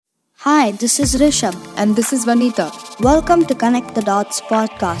Hi, this is Rishabh. And this is Vanita. Welcome to Connect the Dots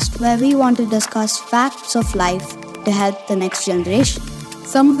podcast, where we want to discuss facts of life to help the next generation.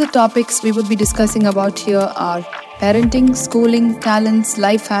 Some of the topics we would be discussing about here are parenting, schooling, talents,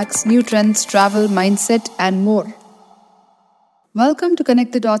 life hacks, new trends, travel, mindset, and more. Welcome to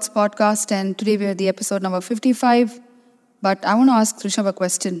Connect the Dots podcast, and today we are the episode number 55. But I want to ask Rishabh a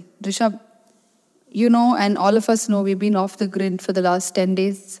question. Rishabh, you know, and all of us know we've been off the grid for the last 10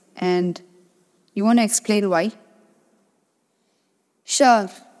 days, and you want to explain why? Sure.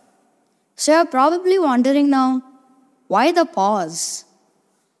 So you're probably wondering now, why the pause?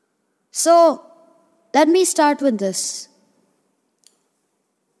 So let me start with this.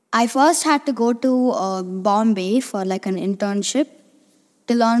 I first had to go to Bombay for like an internship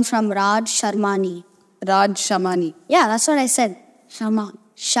to learn from Raj Sharmani. Raj Shamani. Yeah, that's what I said.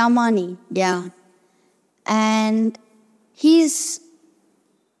 Shamani, yeah. And he's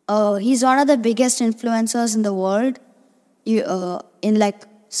one of the biggest influencers in the world, in like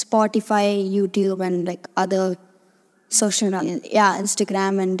Spotify, YouTube, and like other social,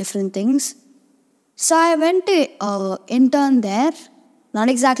 Instagram and different things. So I went to intern there, not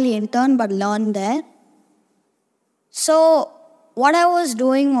exactly intern, but learn there. So what I was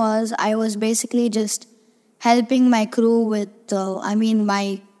doing was I was basically just helping my crew with,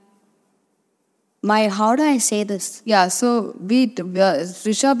 my how do I say this? Yeah, so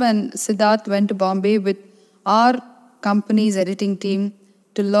Rishabh and Siddharth went to Bombay with our company's editing team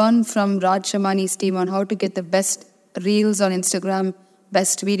to learn from Raj Shamani's team on how to get the best reels on Instagram,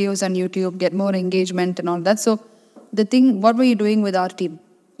 best videos on YouTube, get more engagement and all that. So what were you doing with our team?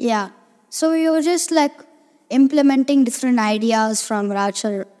 Yeah, so we were just like implementing different ideas from Raj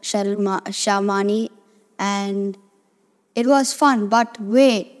Shamani, and it was fun. But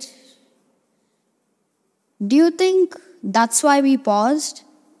wait, do you think that's why we paused?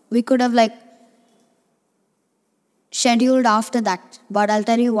 We could have like scheduled after that, but I'll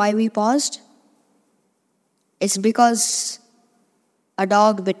tell you why we paused. It's because a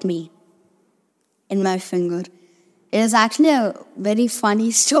dog bit me in my finger. It is actually a very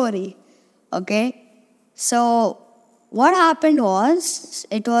funny story, okay? So what happened was,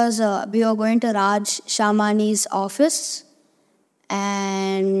 we were going to Raj Shamani's office,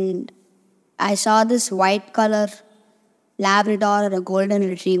 and I saw this white color Labrador or a golden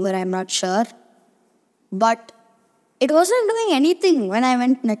retriever, I'm not sure. But it wasn't doing anything when I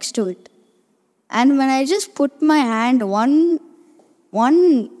went next to it. And when I just put my hand one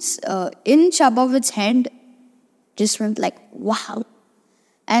inch above its head, just went like, wow.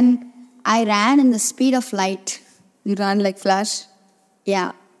 And I ran in the speed of light. You ran like Flash?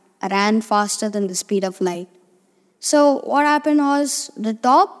 Yeah, I ran faster than the speed of light. So what happened was, the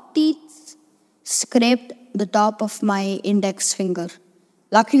top teeth scraped the top of my index finger.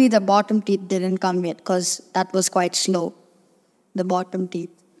 Luckily, the bottom teeth didn't come yet because that was quite slow, the bottom teeth.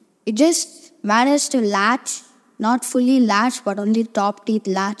 It just managed to latch, not fully latch, but only top teeth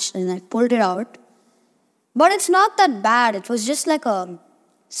latched, and I pulled it out. But it's not that bad. It was just like a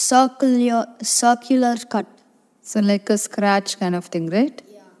circular cut. So like a scratch kind of thing, right?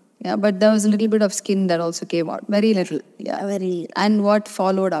 Yeah, but there was a little bit of skin that also came out. Very little. Yeah, very little. And what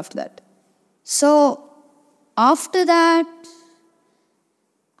followed after that? So after that,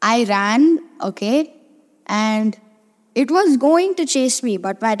 I ran, okay, and it was going to chase me,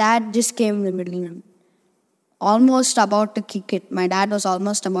 but my dad just came in the middle and almost about to kick it. My dad was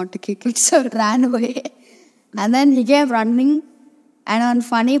almost about to kick it, so it ran away. And then he came running, and the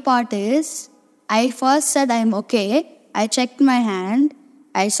funny part is, I first said I'm okay. I checked my hand.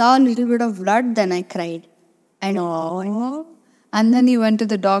 I saw a little bit of blood, then I cried. I know. And then you went to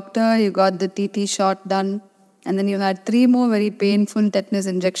the doctor, you got the TT shot done, and then you had 3 more very painful tetanus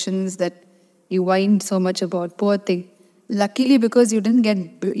injections that you whined so much about. Poor thing. Luckily, because you didn't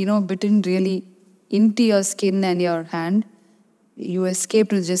get, bitten really into your skin and your hand, you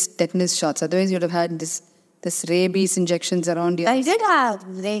escaped with just tetanus shots. Otherwise, you'd have had this rabies injections around you. I did have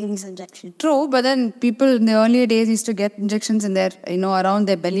rabies injections. True, but then people in the earlier days used to get injections in their, around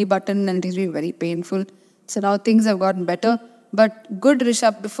their belly button, and it used to be very painful. So now things have gotten better. But good,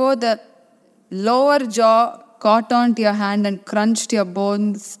 Rishabh, before the lower jaw caught onto your hand and crunched your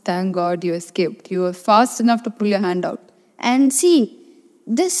bones, thank God you escaped. You were fast enough to pull your hand out. And see,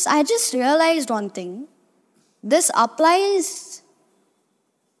 I just realized one thing. This applies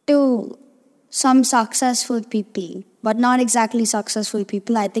to some successful people, but not exactly successful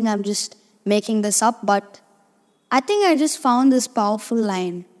people. I think I'm just making this up, but I think I just found this powerful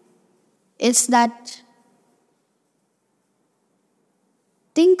line. It's that,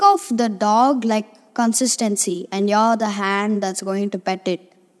 think of the dog like consistency, and you're the hand that's going to pet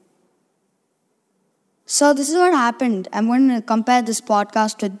it. So this is what happened. I'm going to compare this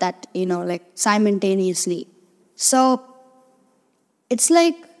podcast with that, like simultaneously. So it's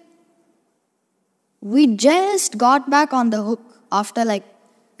like we just got back on the hook after like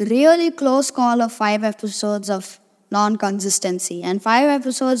really close call of 5 episodes of non-consistency. And 5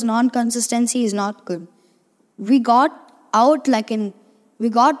 episodes non-consistency is not good. We got back in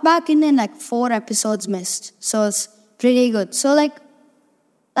like 4 episodes missed. So it's pretty good. So like,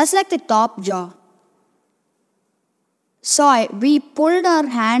 that's like the top jaw. So we pulled our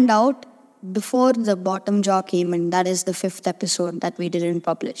hand out before the bottom jaw came in. That is the 5th episode that we didn't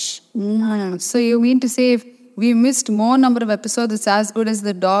publish. So you mean to say if we missed more number of episodes, it's as good as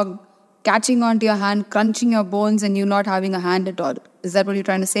the dog catching onto your hand, crunching your bones, and you not having a hand at all. Is that what you're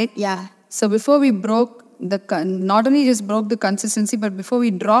trying to say? Yeah. So before we broke not only just broke the consistency, but before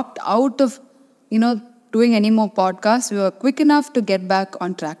we dropped out of, doing any more podcasts, we were quick enough to get back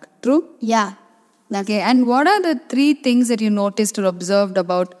on track. True? Yeah. Okay. And what are the 3 things that you noticed or observed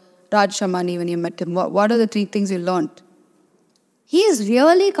about Raj Shamani when you met him? What are the 3 things you learned? He is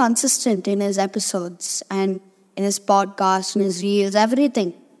really consistent in his episodes and in his podcasts, in his reels,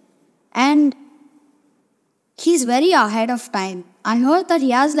 everything. And he's very ahead of time. I heard that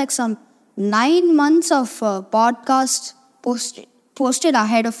he has like some 9 months of podcast posted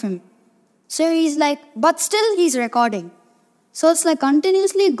ahead of him. So he's like, but still he's recording. So it's like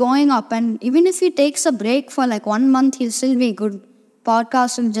continuously going up. And even if he takes a break for like 1 month, he'll still be good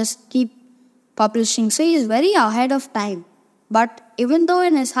podcast and just keep publishing. So he's very ahead of time. But even though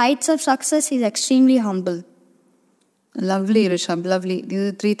in his heights of success, he's extremely humble. Lovely, Rishabh, lovely.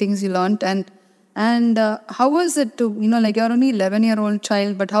 These are 3 things you learned. And how was it to, like you're only 11-year-old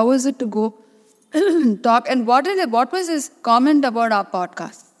child, but how was it to go talk? And what was his comment about our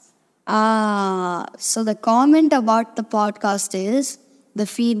podcast? So the comment about the podcast is, the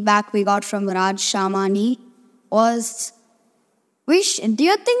feedback we got from Raj Shamani was, do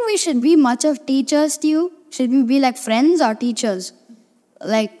you think we should be much of teachers to you? Should we be like friends or teachers?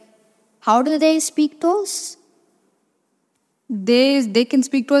 Like, how do they speak to us? They can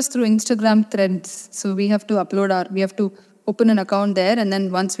speak to us through Instagram threads. So we have to we have to open an account there, and then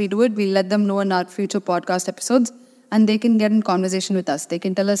once we do it, we'll let them know in our future podcast episodes, and they can get in conversation with us. They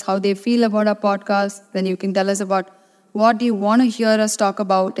can tell us how they feel about our podcast. Then you can tell us about what you want to hear us talk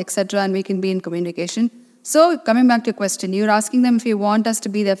about, etc., and we can be in communication. So coming back to your question, you're asking them if you want us to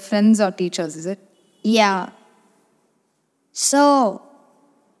be their friends or teachers, is it? Yeah. So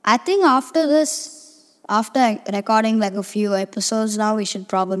I think after recording like a few episodes now, we should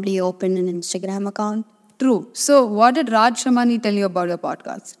probably open an Instagram account. True. So what did Raj Shamani tell you about your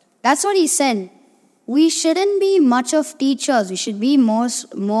podcast? That's what he said. We shouldn't be much of teachers. We should be more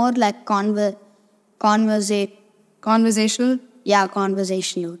like conversational. Yeah,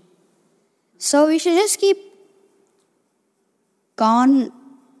 conversational. So we should just keep conversing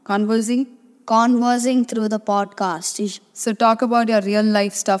through the podcast. So talk about your real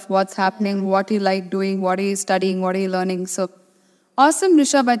life stuff, what's happening, what you like doing, what are you studying, what are you learning. So awesome,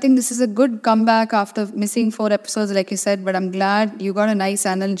 Rishabh. I think this is a good comeback after missing 4 episodes, like you said, but I'm glad you got a nice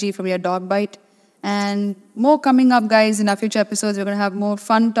analogy from your dog bite. And more coming up, guys, in our future episodes. We're going to have more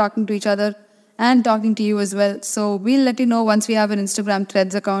fun talking to each other and talking to you as well. So we'll let you know once we have an Instagram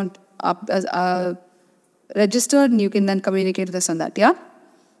threads account up as registered, and you can then communicate with us on that, yeah?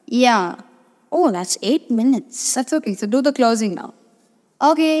 Yeah. Oh, that's 8 minutes. That's okay. So do the closing now.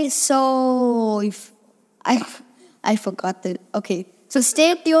 Okay, so if I forgot that. Okay. So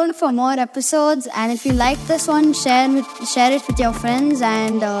stay tuned for more episodes, and if you like this one, share it with your friends,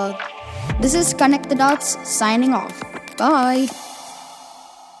 and this is Connect the Dots signing off. Bye.